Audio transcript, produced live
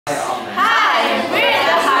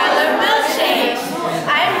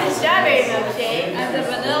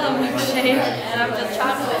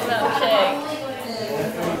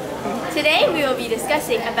Today we will be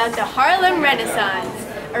discussing about the Harlem Renaissance,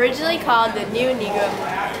 originally called the New Negro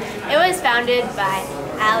Movement. It was founded by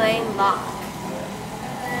Alica.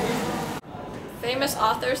 Famous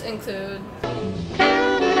authors include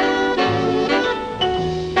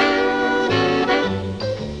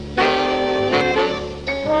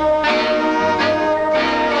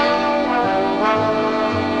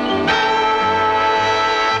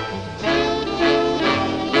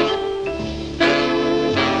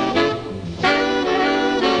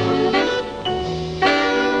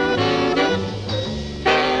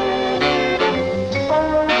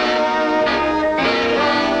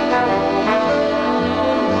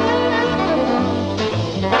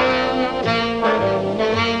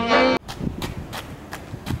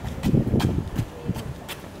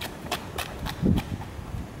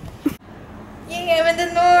I'm in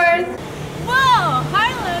the north. Whoa,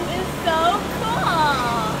 Harlem is so cool.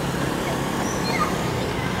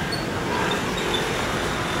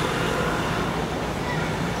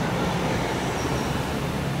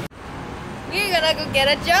 We're gonna go get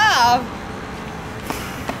a job.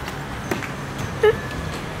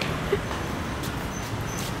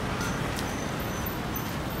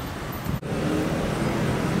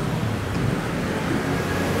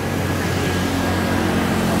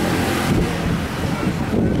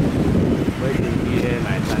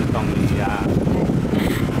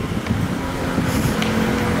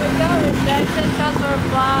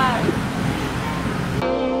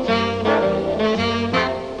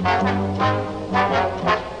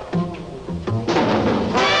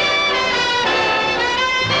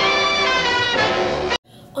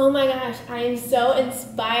 Oh my gosh, I am so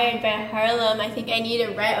inspired by Harlem. I think I need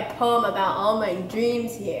to write a poem about all my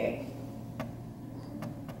dreams here.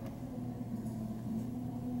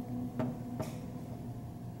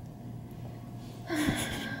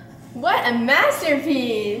 What a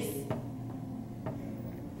masterpiece!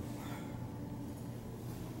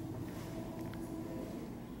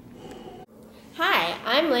 Hi,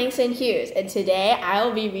 I'm Langston Hughes, and today I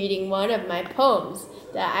will be reading one of my poems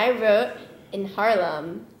that I wrote in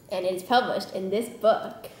Harlem, and it's published in this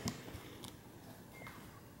book.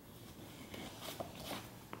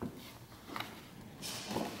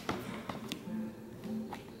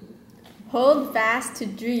 Hold fast to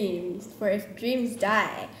dreams, for if dreams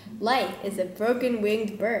die, life is a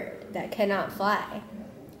broken-winged bird that cannot fly.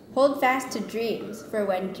 Hold fast to dreams, for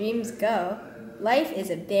when dreams go, life is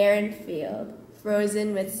a barren field,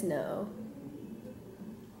 frozen with snow.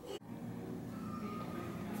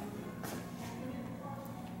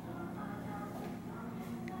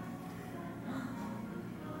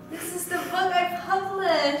 This is the book I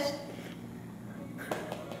published!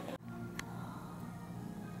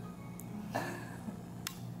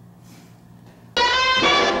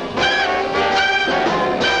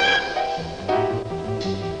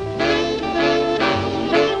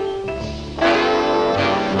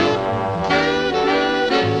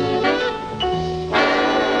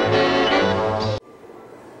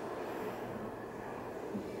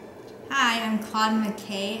 Hi, I'm Claude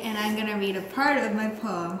McKay, and I'm going to read a part of my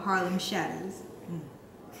poem, Harlem Shadows.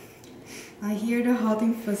 I hear the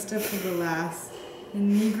halting footsteps of the last,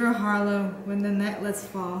 in Negro Harlem when the night lets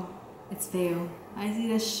fall its veil. I see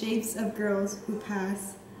the shapes of girls who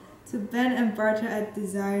pass, to bend and barter at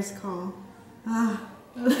desire's call. Ah,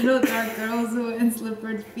 the little dark girls who in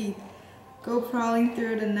slippered feet go prowling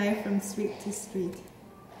through the night from street to street.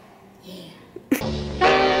 Yeah.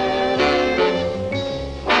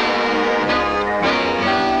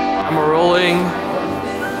 I'm rolling.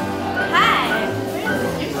 Hi!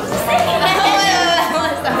 You're supposed to say it!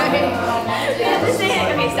 Sorry. You have to say it.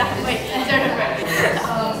 Okay, stop. Wait, start over.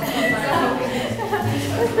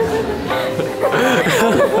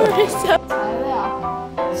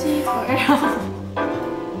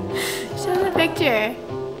 Show the picture.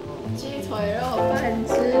 鸡腿肉饭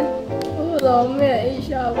吃，乌龙面一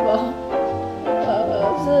小包，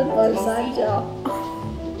日本三角。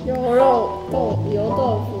 牛肉油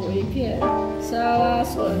豆腐1片，沙拉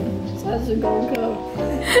笋30公克。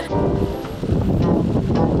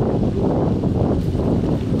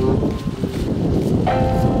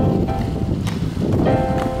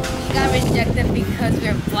We got rejected because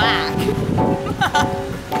we're black.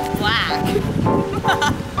 Black.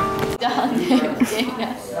 Down there, Dana.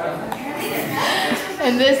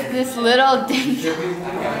 And this little Dana.